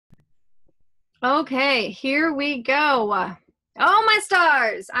Okay, here we go. Oh, my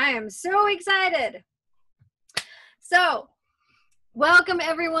stars. I am so excited. So, welcome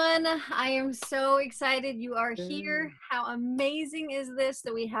everyone. I am so excited you are here. How amazing is this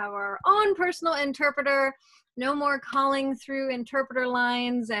that we have our own personal interpreter? No more calling through interpreter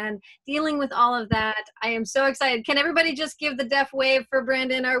lines and dealing with all of that. I am so excited. Can everybody just give the deaf wave for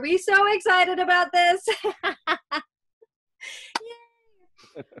Brandon? Are we so excited about this?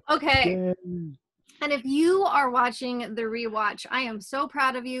 Yay. Okay. Yay. And if you are watching the rewatch, I am so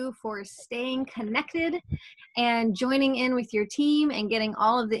proud of you for staying connected and joining in with your team and getting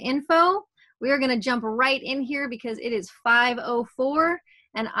all of the info. We are going to jump right in here because it is 5:04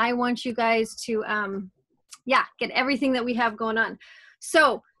 and I want you guys to get everything that we have going on.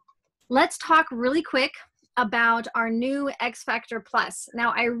 So let's talk really quick about our new XFactor Plus.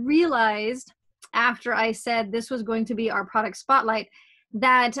 Now, I realized after I said this was going to be our product spotlight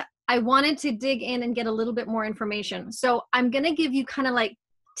that I wanted to dig in and get a little bit more information. So I'm going to give you kind of like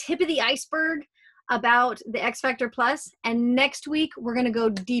tip of the iceberg about the XFactor Plus, and next week we're going to go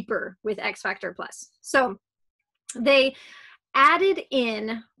deeper with XFactor Plus. So they added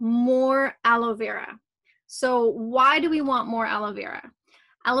in more aloe vera. So why do we want more aloe vera?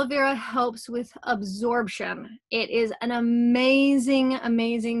 Aloe vera helps with absorption. It is an amazing,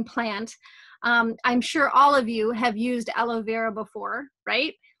 amazing plant. I'm sure all of you have used aloe vera before,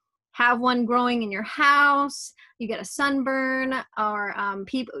 right? Have one growing in your house, you get a sunburn, or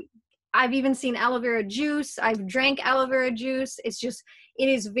I've even seen aloe vera juice. I've drank aloe vera juice. It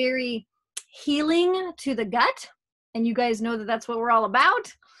is very healing to the gut. And you guys know that that's what we're all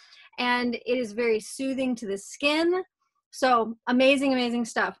about. And it is very soothing to the skin. So amazing, amazing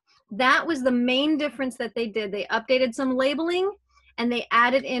stuff. That was the main difference that they did. They updated some labeling and they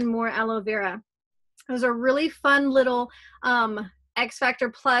added in more aloe vera. It was a really fun little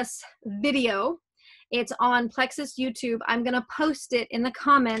XFactor Plus video. It's on Plexus YouTube. I'm going to post it in the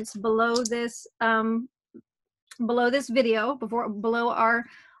comments below this video, below our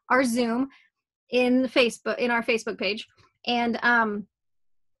Zoom in our Facebook page. And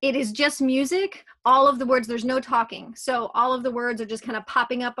it is just music. All of the words, there's no talking. So all of the words are just kind of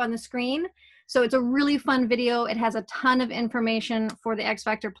popping up on the screen. So it's a really fun video. It has a ton of information for the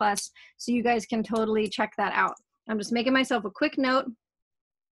XFactor Plus. So you guys can totally check that out. I'm just making myself a quick note.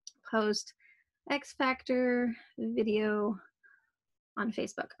 Post XFactor video on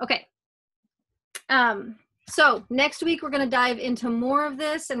Facebook. Okay. So next week we're going to dive into more of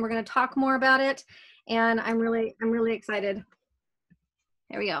this and we're going to talk more about it. And I'm really excited.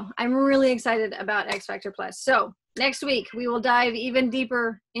 There we go. I'm really excited about XFactor Plus. So next week we will dive even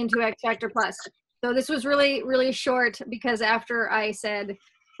deeper into XFactor Plus. So this was really, really short because after I said,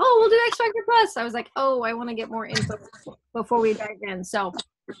 oh, we'll do XFactor Plus, I was like, oh, I want to get more info before we dive in. So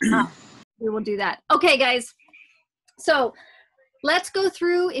we will do that. Okay, guys. So let's go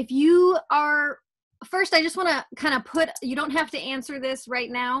through. If you are, first, I just want to kind of you don't have to answer this right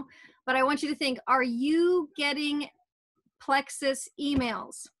now, but I want you to think, are you getting Plexus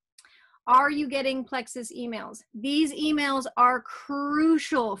emails? Are you getting Plexus emails? These emails are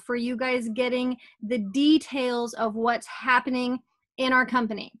crucial for you guys getting the details of what's happening in our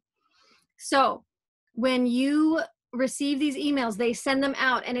company. So when you receive these emails, they send them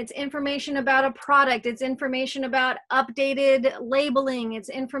out and it's information about a product, it's information about updated labeling, it's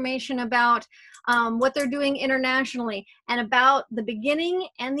information about what they're doing internationally, and about the beginning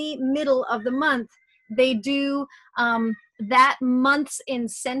and the middle of the month. They do that month's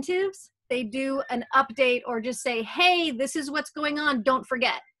incentives. They do an update or just say, hey, this is what's going on, don't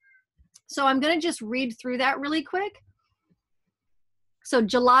forget. So I'm going to just read through that really quick. So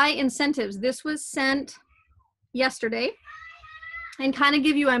July incentives, this was sent yesterday, and kind of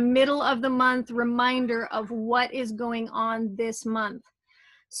give you a middle of the month reminder of what is going on this month.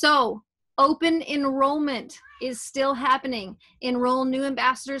 So open enrollment is still happening. Enroll new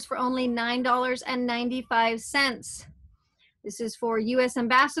ambassadors for only $9.95. This is for U.S.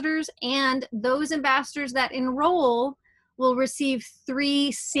 ambassadors, and those ambassadors that enroll will receive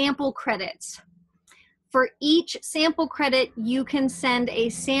 3 sample credits. For each sample credit, you can send a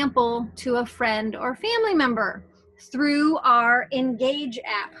sample to a friend or family member through our Engage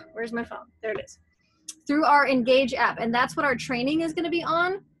app. Where's my phone? There it is. Through our Engage app. And that's what our training is going to be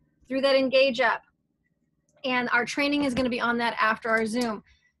on, through that Engage app. And our training is going to be on that after our Zoom.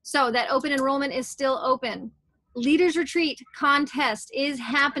 So that open enrollment is still open. Leaders Retreat contest is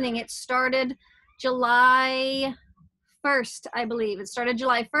happening. It started July 1st, I believe. It started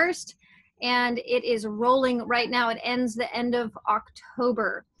July 1st. And it is rolling right now. It ends the end of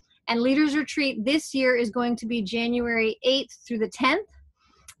October. And Leaders Retreat this year is going to be January 8th through the 10th.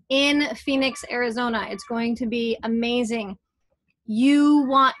 in Phoenix, Arizona. It's going to be amazing. You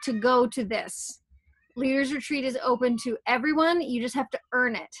want to go to this. Leaders Retreat is open to everyone. You just have to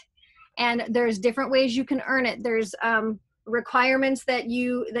earn it. And there's different ways you can earn it. There's requirements that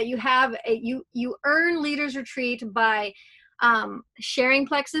you have. You earn Leaders Retreat by sharing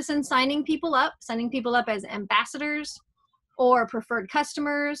Plexus and signing people up as ambassadors or preferred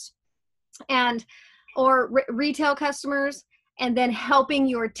customers and or retail customers, and then helping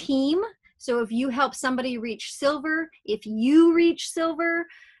your team. So if you help somebody reach silver, if you reach silver,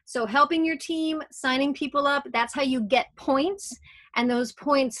 so helping your team, signing people up, that's how you get points, and those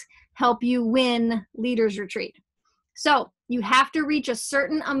points help you win Leaders Retreat. So you have to reach a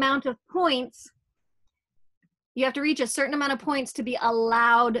certain amount of points. You have to reach a certain amount of points to be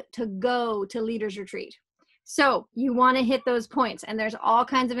allowed to go to Leaders Retreat. So you want to hit those points, and there's all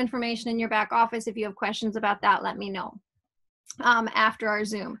kinds of information in your back office. If you have questions about that, let me know after our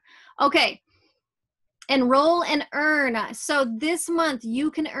Zoom. Okay, enroll and earn. So this month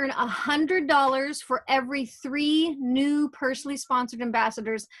you can earn $100 for every 3 new personally sponsored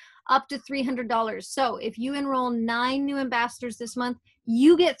ambassadors, up to $300. So if you enroll 9 new ambassadors this month,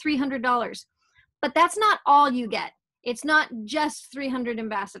 you get $300. But that's not all you get. It's not just 300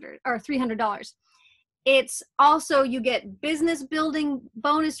 ambassadors or $300. It's also, you get business building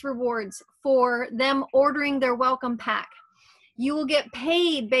bonus rewards for them ordering their welcome pack. You will get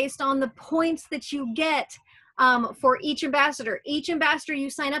paid based on the points that you get for each ambassador. Each ambassador you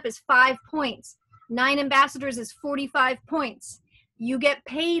sign up is 5 points. 9 ambassadors is 45 points. You get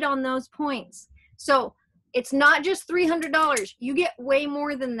paid on those points. So it's not just $300. You get way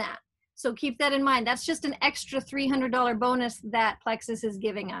more than that. So keep that in mind. That's just an extra $300 bonus that Plexus is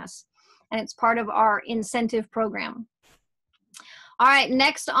giving us. And it's part of our incentive program. All right,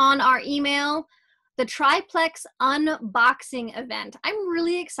 next on our email, the Triplex unboxing event. I'm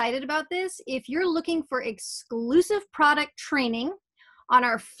really excited about this. If you're looking for exclusive product training on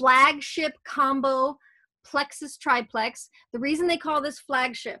our flagship combo Plexus Triplex, the reason they call this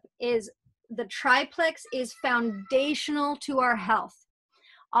flagship is the Triplex is foundational to our health.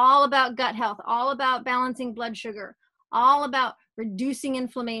 All about gut health, all about balancing blood sugar, all about reducing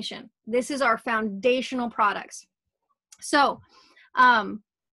inflammation. This is our foundational products. So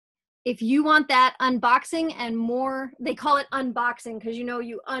if you want that unboxing and more, they call it unboxing because you know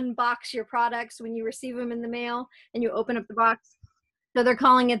you unbox your products when you receive them in the mail and you open up the box. So they're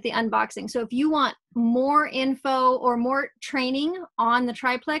calling it the unboxing. So if you want more info or more training on the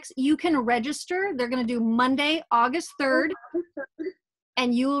Triplex, you can register. They're going to do Monday, August 3rd,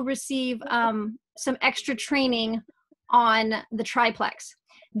 and you will receive some extra training on the Triplex.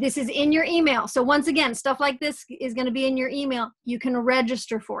 This is in your email. So once again, stuff like this is going to be in your email. You can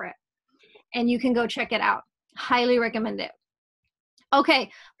register for it and you can go check it out. Highly recommend it.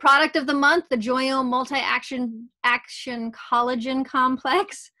 Okay, product of the month, the Joyo Multi-Action Collagen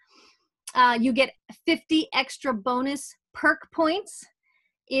Complex. You get 50 extra bonus perk points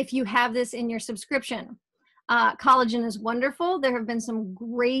if you have this in your subscription. Collagen is wonderful. There have been some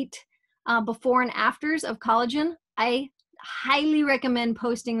great before and afters of collagen. I highly recommend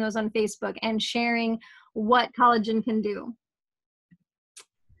posting those on Facebook and sharing what collagen can do.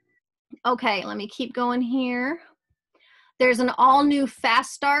 Okay, let me keep going here. There's an all-new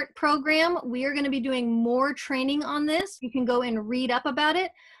Fast Start program. We are going to be doing more training on this. You can go and read up about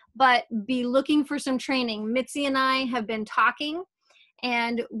it, but be looking for some training. Mitzi and I have been talking,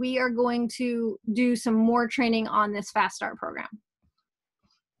 and we are going to do some more training on this Fast Start program.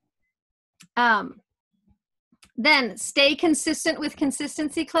 Then stay consistent with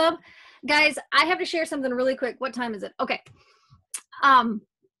Consistency Club. Guys, I have to share something really quick. What time is it? Okay.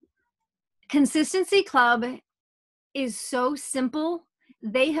 Consistency Club is so simple.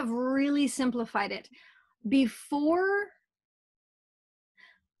 They have really simplified it. Before,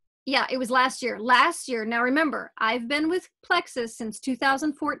 yeah, it was last year. Last year, now remember, I've been with Plexus since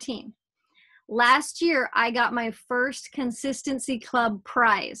 2014. Last year, I got my first Consistency Club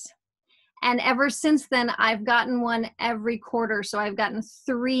prize. And ever since then, I've gotten one every quarter. So I've gotten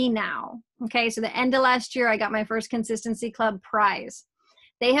 3 now. Okay, so the end of last year, I got my first Consistency Club prize.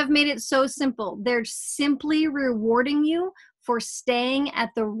 They have made it so simple. They're simply rewarding you for staying at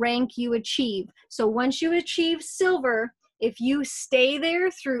the rank you achieve. So once you achieve silver, if you stay there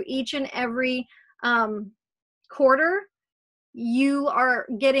through each and every quarter, you are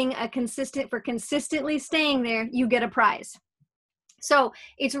getting a for consistently staying there, you get a prize. So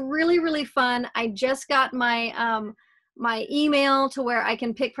it's really, really fun. I just got my my email to where I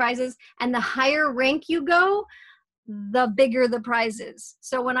can pick prizes, and the higher rank you go, the bigger the prize is.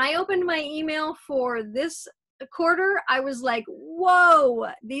 So when I opened my email for this quarter, I was like, whoa,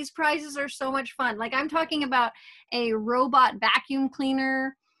 these prizes are so much fun. Like, I'm talking about a robot vacuum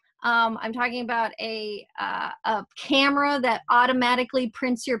cleaner. I'm talking about a camera that automatically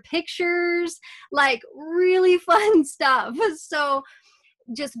prints your pictures, like really fun stuff. So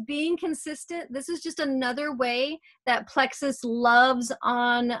just being consistent. This is just another way that Plexus loves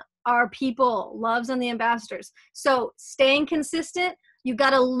on our people, loves on the ambassadors. So staying consistent, you got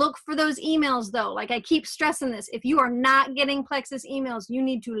to look for those emails though. Like I keep stressing this. If you are not getting Plexus emails, you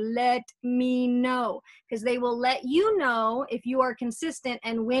need to let me know, because they will let you know if you are consistent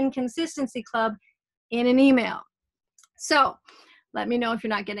and win Consistency Club in an email. So let me know if you're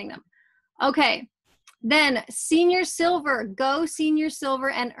not getting them. Okay. Then Senior Silver, go Senior Silver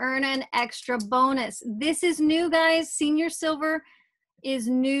and earn an extra bonus. This is new, guys. Senior Silver is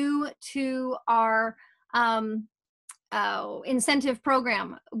new to our incentive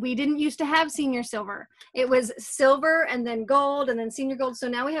program. We didn't used to have Senior Silver. It was Silver and then Gold and then Senior Gold. So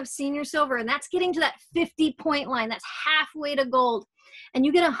now we have Senior Silver, and that's getting to that 50-point line. That's halfway to Gold. And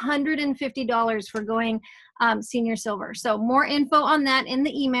you get $150 for going Senior Silver. So more info on that in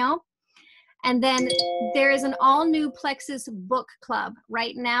the email. And then there is an all-new Plexus book club.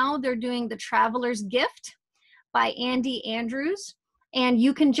 Right now, they're doing The Traveler's Gift by Andy Andrews. And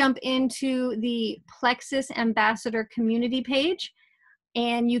you can jump into the Plexus Ambassador community page,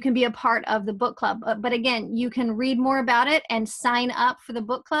 and you can be a part of the book club. But again, you can read more about it and sign up for the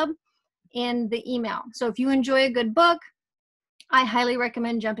book club in the email. So if you enjoy a good book, I highly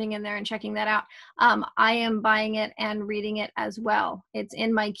recommend jumping in there and checking that out. I am buying it and reading it as well. It's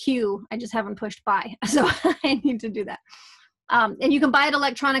in my queue. I just haven't pushed buy, so I need to do that. And you can buy it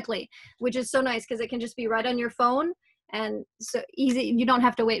electronically, which is so nice because it can just be right on your phone, and so easy. You don't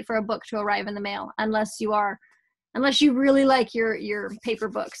have to wait for a book to arrive in the mail unless you really like your paper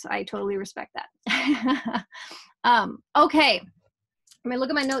books. I totally respect that. Okay, I'm gonna look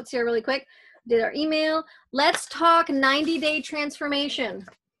at my notes here really quick. Did our email. Let's talk 90-day transformation.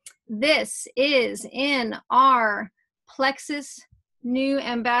 This is in our Plexus New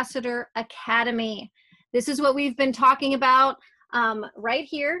Ambassador Academy. This is what we've been talking about right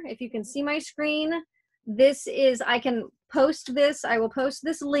here. If you can see my screen, this is, I can post this. I will post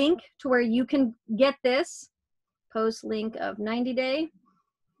this link to where you can get this. Post link of 90-day.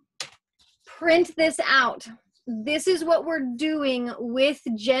 Print this out. This is what we're doing with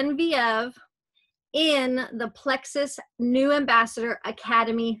Genevieve in the Plexus New Ambassador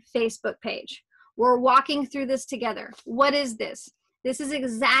Academy Facebook page. We're walking through this together. What is this? This is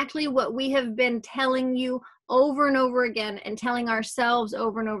exactly what we have been telling you over and over again and telling ourselves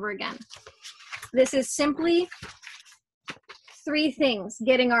over and over again. This is simply 3 things: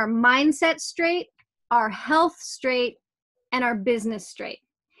 getting our mindset straight, our health straight, and our business straight.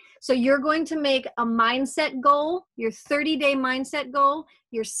 So you're going to make a mindset goal, your 30-day mindset goal,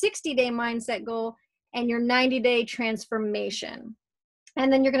 your 60-day mindset goal, and your 90-day transformation.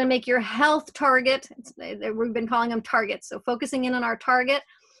 And then you're going to make your health target. We've been calling them targets. So focusing in on our target,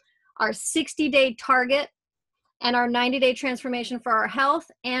 our 60-day target, and our 90-day transformation for our health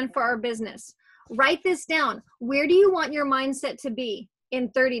and for our business. Write this down. Where do you want your mindset to be in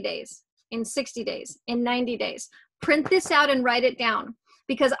 30 days, in 60 days, in 90 days? Print this out and write it down.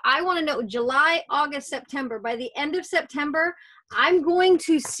 Because I want to know July, August, September. By the end of September, I'm going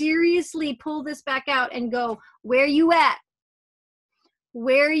to seriously pull this back out and go, where you at?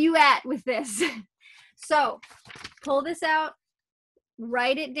 Where are you at with this? So pull this out,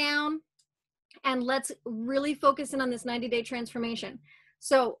 write it down, and let's really focus in on this 90-day transformation.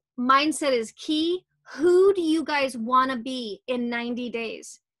 So mindset is key. Who do you guys want to be in 90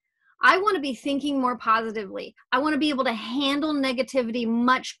 days? I want to be thinking more positively. I want to be able to handle negativity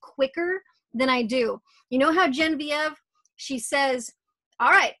much quicker than I do. You know how Genevieve, she says, all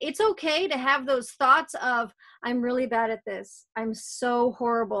right, it's okay to have those thoughts of, I'm really bad at this. I'm so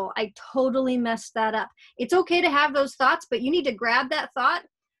horrible. I totally messed that up. It's okay to have those thoughts, but you need to grab that thought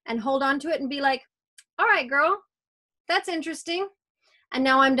and hold on to it and be like, all right, girl, that's interesting. And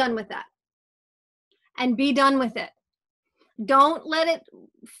now I'm done with that. And be done with it. Don't let it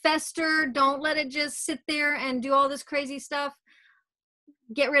fester. Don't let it just sit there and do all this crazy stuff.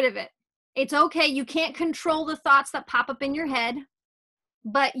 Get rid of it. It's okay. You can't control the thoughts that pop up in your head,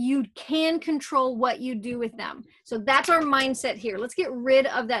 but you can control what you do with them. So that's our mindset here. Let's get rid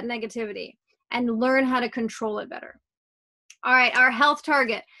of that negativity and learn how to control it better. All right, our health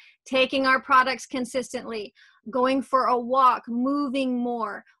target, taking our products consistently, going for a walk, moving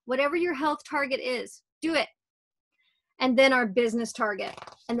more, whatever your health target is, do it. And then our business target.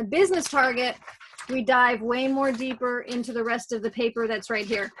 And the business target, we dive way more deeper into the rest of the paper that's right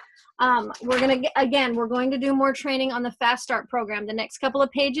here. We're going to do more training on the Fast Start program. The next couple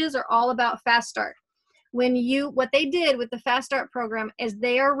of pages are all about Fast Start. What they did with the Fast Start program is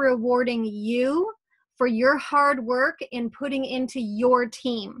they are rewarding you for your hard work in putting into your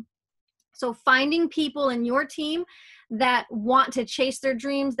team. So finding people in your team that want to chase their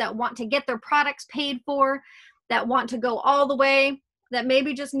dreams, that want to get their products paid for, that want to go all the way, that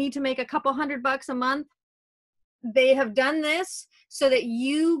maybe just need to make a couple $100 a month. They have done this so that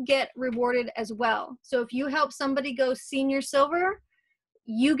you get rewarded as well. So if you help somebody go senior silver,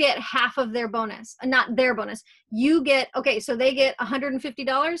 you get half of their bonus. Not their bonus. You get, okay, so they get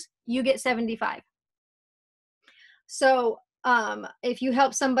 $150, you get $75. So if you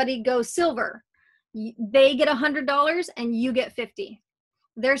help somebody go silver, they get $100 and you get $50.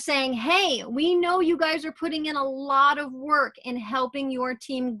 They're saying, hey, we know you guys are putting in a lot of work in helping your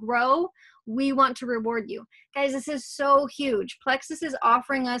team grow. We want to reward you. Guys, this is so huge. Plexus is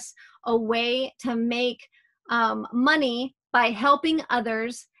offering us a way to make money by helping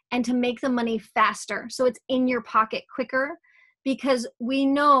others and to make the money faster. So it's in your pocket quicker, because we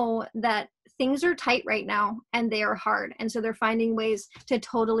know that things are tight right now and they are hard. And so they're finding ways to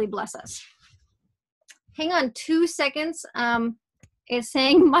totally bless us. Hang on 2 seconds. It's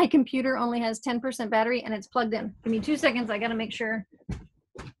saying my computer only has 10% battery and it's plugged in. Give me 2 seconds. I got to make sure. I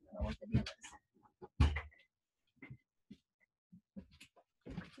don't know what the deal is.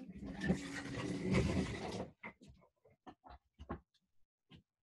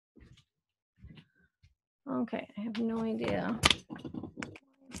 Okay, I have no idea.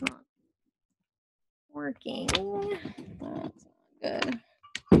 It's not working. That's not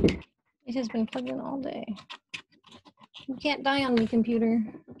good. It has been plugged in all day. You can't die on me, computer.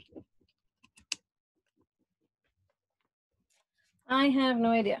 I have no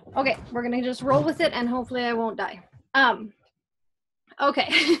idea. Okay, we're gonna just roll with it and hopefully I won't die.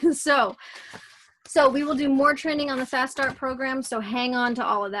 Okay, so we will do more training on the Fast Start program, so hang on to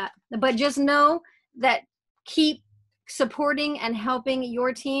all of that. But just know that keep supporting and helping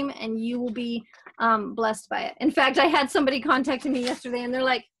your team and you will be blessed by it. In fact, I had somebody contacting me yesterday and they're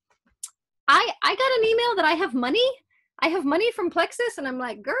like, I got an email that I have money. I have money from Plexus. And I'm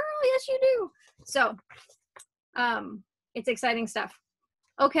like, girl, yes, you do. So it's exciting stuff.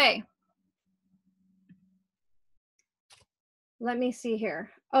 Okay. Let me see here.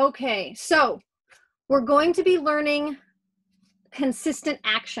 Okay, so we're going to be learning consistent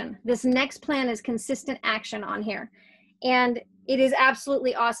action. This next plan is consistent action on here. And it is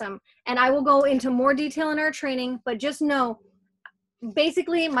absolutely awesome. And I will go into more detail in our training, but just know,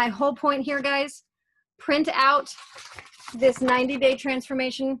 basically my whole point here, guys, print out this 90-day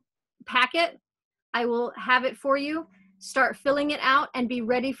transformation packet. I will have it for you. Start filling it out and be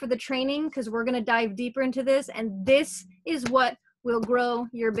ready for the training, because we're going to dive deeper into this, and this is what will grow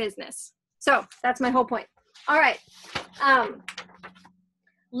your business. So that's my whole point. All right.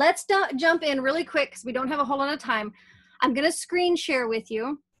 Let's jump in really quick because we don't have a whole lot of time. I'm going to screen share with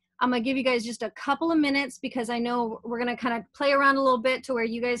you. I'm going to give you guys just a couple of minutes because I know we're going to kind of play around a little bit to where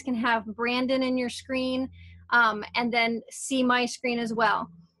you guys can have Brandon in your screen and then see my screen as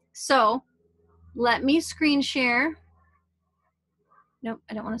well. So let me screen share. Nope,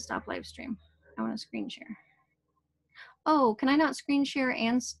 I don't want to stop live stream. I want to screen share. Oh, can I not screen share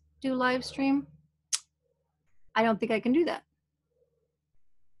and do live stream? I don't think I can do that.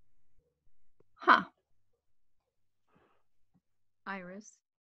 Huh. Iris.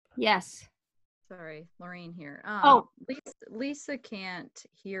 Yes. Sorry, Lorraine here. Oh. Lisa can't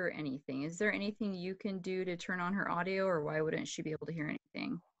hear anything. Is there anything you can do to turn on her audio, or why wouldn't she be able to hear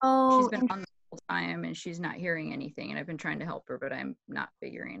anything? Oh. She's been on the whole time and she's not hearing anything, and I've been trying to help her, but I'm not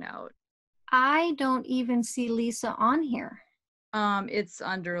figuring it out. I don't even see Lisa on here. It's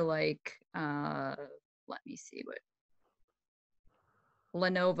under like, let me see what.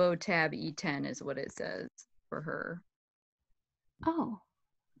 Lenovo Tab E10 is what it says for her. Oh.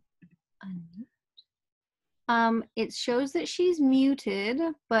 It shows that she's muted,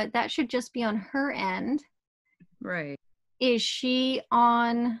 but that should just be on her end. Right. Is she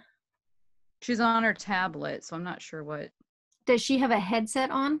on? She's on her tablet, so I'm not sure what. Does she have a headset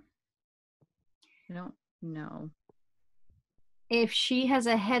on? I don't know. If she has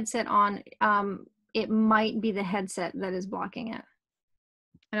a headset on, it might be the headset that is blocking it.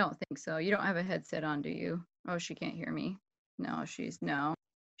 I don't think so. You don't have a headset on, do you? Oh, she can't hear me. No, she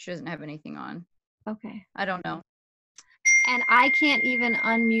doesn't have anything on. Okay. I don't know. And I can't even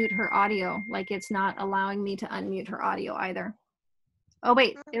unmute her audio. Like, it's not allowing me to unmute her audio either. Oh,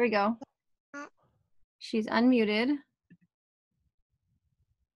 wait, there we go. She's unmuted.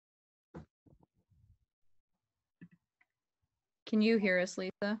 Can you hear us,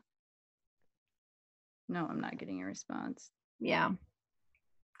 Lisa? No, I'm not getting a response. Yeah.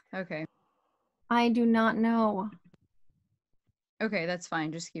 Okay. I do not know. Okay, that's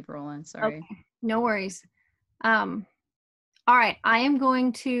fine. Just keep rolling. Sorry. Okay. No worries. All right. I am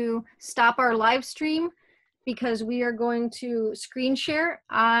going to stop our live stream because we are going to screen share.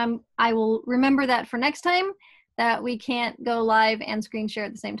 I will remember that for next time, that we can't go live and screen share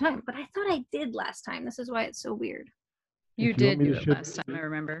at the same time. But I thought I did last time. This is why it's so weird. You did do it last time, I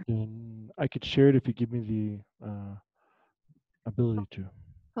remember. Then I could share it if you give me the ability to.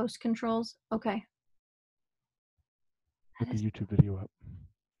 Post controls. Okay. Put the YouTube video up.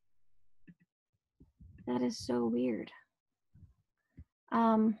 That is so weird.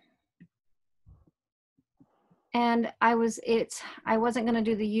 And I wasn't going to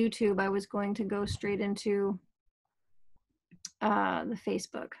do the YouTube. I was going to go straight into the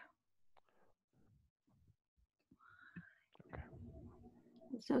Facebook. Okay.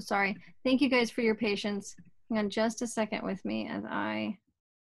 So sorry. Thank you guys for your patience. Hang on just a second with me as I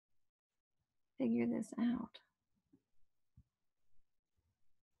figure this out.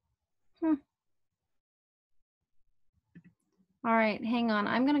 All right, hang on.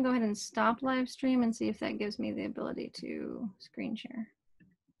 I'm going to go ahead and stop live stream and see if that gives me the ability to screen share.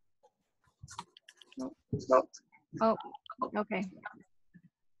 Nope. Oh, okay.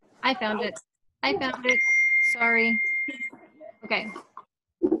 I found it. I found it. Sorry. Okay.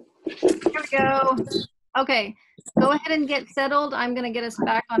 Here we go. Okay. Go ahead and get settled. I'm going to get us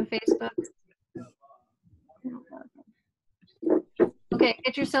back on Facebook. Okay,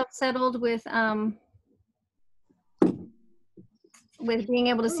 get yourself settled with being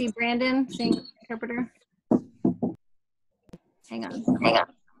able to see Brandon, seeing the interpreter. Hang on. Hang on.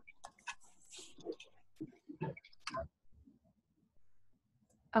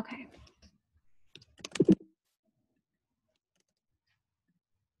 Okay.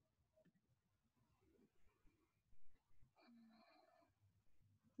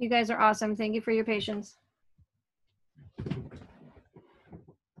 You guys are awesome. Thank you for your patience.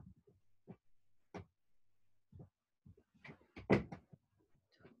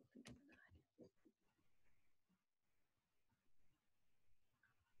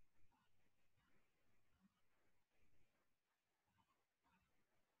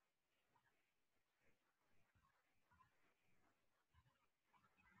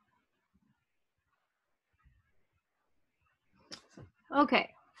 Okay.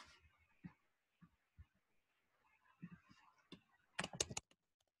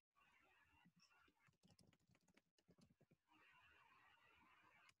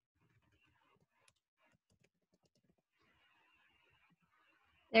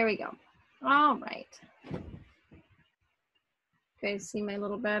 There we go. All right. You guys see my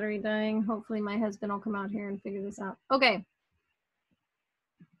little battery dying? Hopefully my husband will come out here and figure this out. Okay.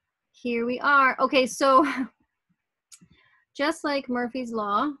 Here we are. Okay, so just like Murphy's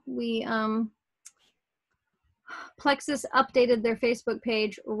Law, we Plexus updated their Facebook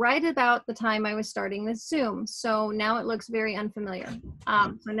page right about the time I was starting this Zoom. So now it looks very unfamiliar.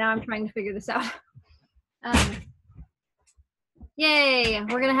 So now I'm trying to figure this out. Yay,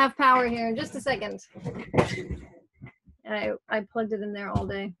 we're gonna have power here in just a second. And I plugged it in there all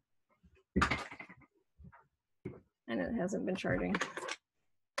day. And it hasn't been charging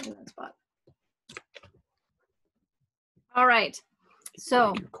in that spot. All right,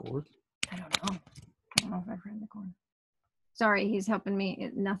 so. Cord? I don't know. I don't know if I've read the cord. Sorry, he's helping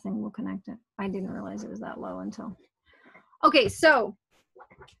me. Nothing will connect it. I didn't realize it was that low until. Okay, so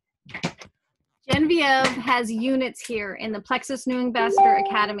Genevieve has units here in the Plexus New Ambassador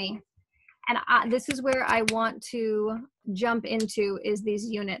Academy. And this is where I want to jump into, is these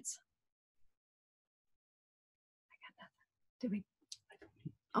units. Did we?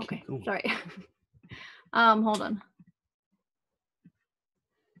 Okay, sorry. Hold on.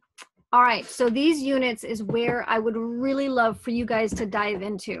 All right, so these units is where I would really love for you guys to dive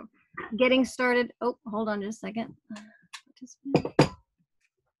into. Getting started. Oh, hold on just a second. There we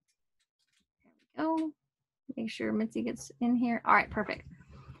go. Make sure Mitzi gets in here. All right, perfect.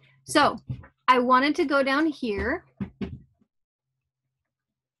 So I wanted to go down here. Just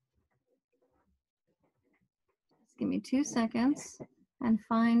give me 2 seconds and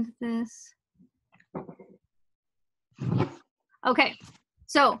find this. Okay.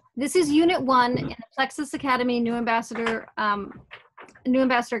 So this is Unit 1 in the Plexus Academy New Ambassador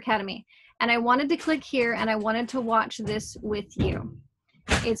Academy. And I wanted to click here and I wanted to watch this with you.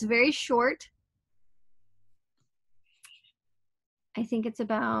 It's very short. I think it's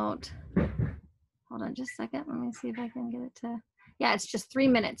about, hold on just a second. Let me see if I can get it to, yeah, it's just 3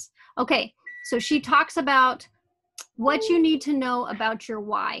 minutes. Okay, so she talks about what you need to know about your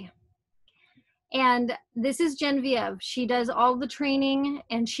why. And this is Genevieve. She does all the training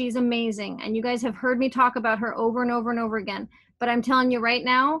and she's amazing. And you guys have heard me talk about her over and over and over again. But I'm telling you right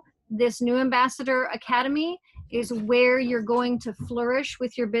now, this new Ambassador Academy is where you're going to flourish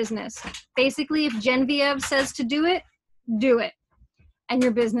with your business. Basically, if Genevieve says to do it, and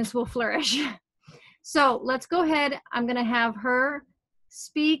your business will flourish. So let's go ahead. I'm going to have her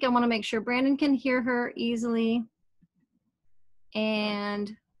speak. I want to make sure Brandon can hear her easily.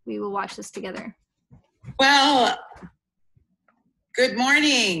 And we will watch this together. Well, good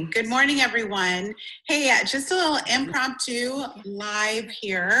morning. Good morning, everyone. Hey, just a little impromptu live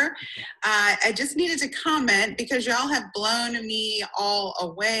here. I just needed to comment because y'all have blown me all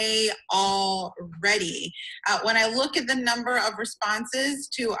away already. When I look at the number of responses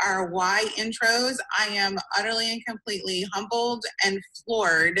to our why intros, I am utterly and completely humbled and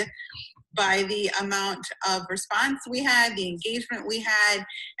floored by the amount of response we had, the engagement we had,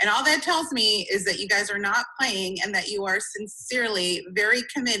 and all that tells me is that you guys are not playing and that you are sincerely very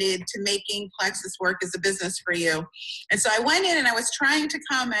committed to making Plexus work as a business for you. And so I went in and I was trying to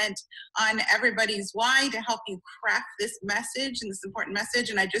comment on everybody's why to help you craft this message and this important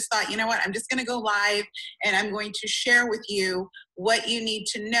message. And I just thought, you know what, I'm just gonna go live and I'm going to share with you what you need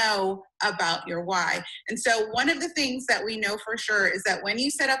to know about your why. And so one of the things that we know for sure is that when you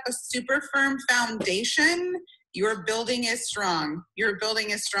set up a super firm foundation, your building is strong. Your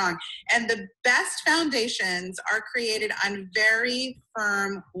building is strong. And the best foundations are created on very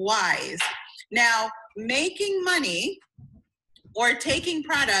firm whys. Now, making money or taking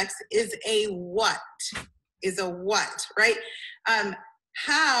products is a what, right?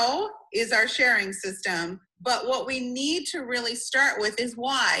 How is our sharing system? But what we need to really start with is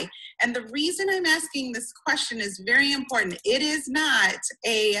why. And the reason I'm asking this question is very important. It is not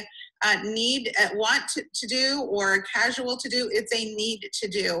a need, want to do or casual to do. It's a need to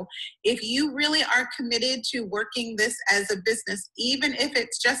do. If you really are committed to working this as a business, even if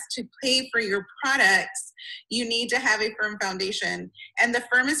it's just to pay for your products, you need to have a firm foundation. And the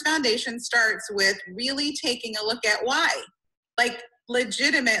firmest foundation starts with really taking a look at why. Like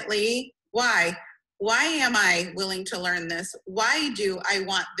legitimately, why? Why am I willing to learn this? Why do I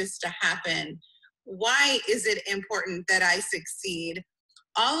want this to happen? Why is it important that I succeed?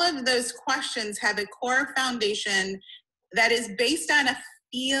 All of those questions have a core foundation that is based on a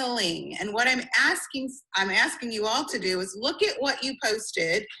feeling. And what I'm asking you all to do is look at what you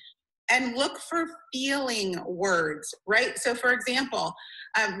posted and look for feeling words, right? So for example,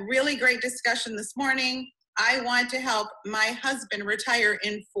 a really great discussion this morning. I want to help my husband retire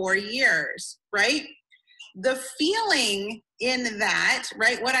in 4 years, right? The feeling in that,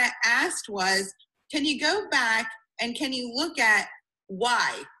 right? What I asked was, can you go back and can you look at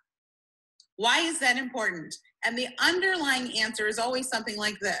why? Why is that important? And the underlying answer is always something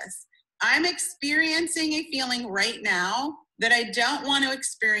like this. I'm experiencing a feeling right now that I don't want to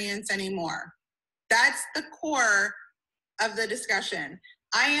experience anymore. That's the core of the discussion.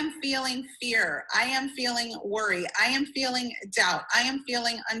 I am feeling fear. I am feeling worry. I am feeling doubt. I am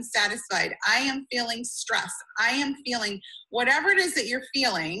feeling unsatisfied. I am feeling stress. I am feeling whatever it is that you're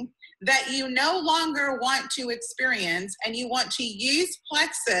feeling that you no longer want to experience, and you want to use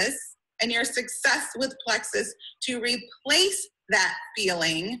Plexus and your success with Plexus to replace that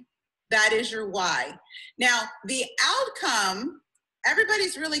feeling. That is your why. Now, the outcome,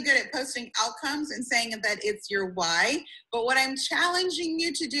 everybody's really good at posting outcomes and saying that it's your why. But what I'm challenging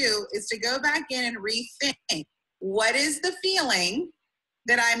you to do is to go back in and rethink, what is the feeling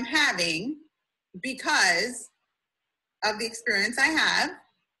that I'm having because of the experience I have,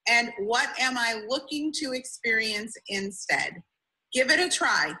 and what am I looking to experience instead? Give it a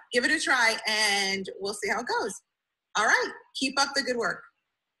try, and we'll see how it goes. All right, keep up the good work.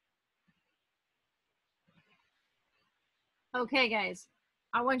 Okay, guys,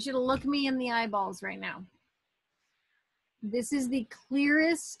 I want you to look me in the eyeballs right now. This is the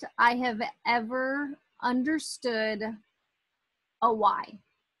clearest I have ever understood a why.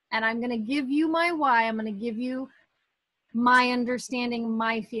 And I'm going to give you my why. I'm going to give you my understanding,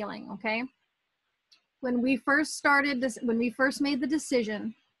 my feeling, okay? When we first started this, when we first made the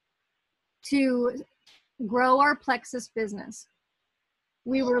decision to grow our Plexus business,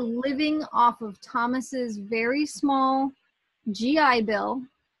 we were living off of Thomas's very small GI Bill,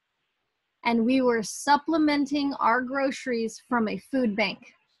 and we were supplementing our groceries from a food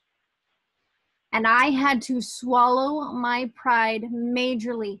bank. And I had to swallow my pride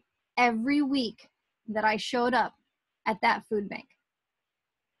majorly every week that I showed up at that food bank.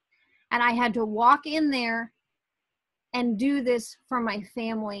 And I had to walk in there and do this for my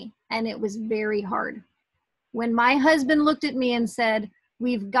family, and it was very hard. When my husband looked at me and said,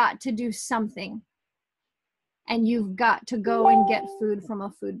 we've got to do something. And you've got to go and get food from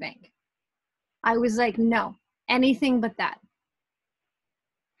a food bank. I was like, no, anything but that.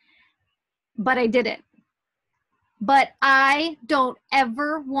 But I did it. But I don't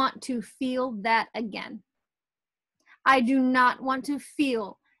ever want to feel that again. I do not want to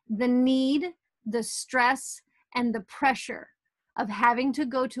feel the need, the stress, and the pressure of having to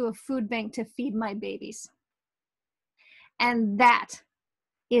go to a food bank to feed my babies. And that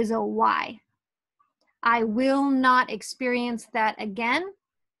is a why. I will not experience that again,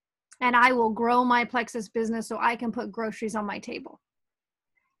 and I will grow my Plexus business so I can put groceries on my table.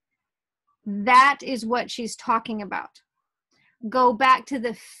 That is what she's talking about. Go back to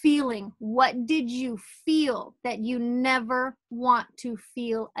the feeling. What did you feel that you never want to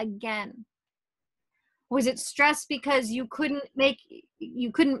feel again? Was it stress because you couldn't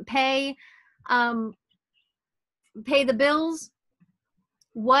pay the bills?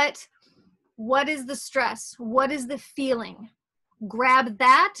 What is the stress? What is the feeling? Grab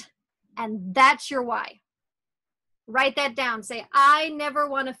that, and that's your why. Write that down. Say, I never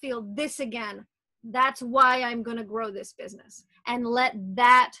want to feel this again. That's why I'm going to grow this business. And let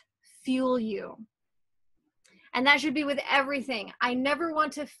that fuel you. And that should be with everything. I never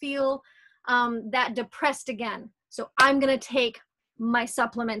want to feel that depressed again. So I'm going to take my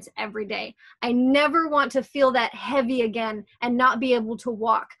supplements every day. I never want to feel that heavy again and not be able to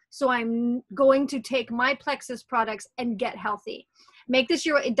walk. So I'm going to take my Plexus products and get healthy. Make this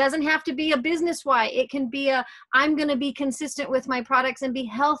it doesn't have to be a business why. It can be I'm going to be consistent with my products and be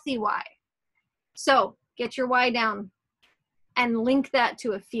healthy why. So get your why down and link that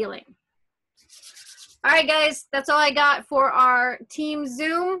to a feeling. All right, guys, that's all I got for our team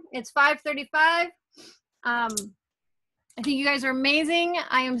Zoom. It's 5:35. I think you guys are amazing.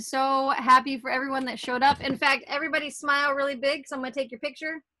 I am so happy for everyone that showed up. In fact, everybody smile really big, so I'm going to take your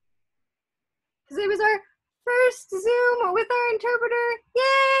picture. Because it was our first Zoom with our interpreter.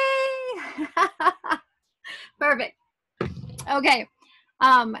 Yay! Perfect. Okay.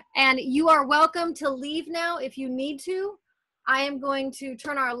 And you are welcome to leave now if you need to. I am going to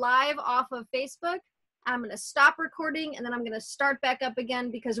turn our live off of Facebook. I'm going to stop recording, and then I'm going to start back up again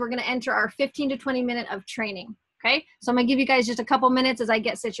because we're going to enter our 15 to 20 minute of training. Okay, so I'm going to give you guys just a couple minutes as I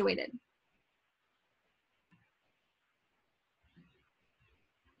get situated.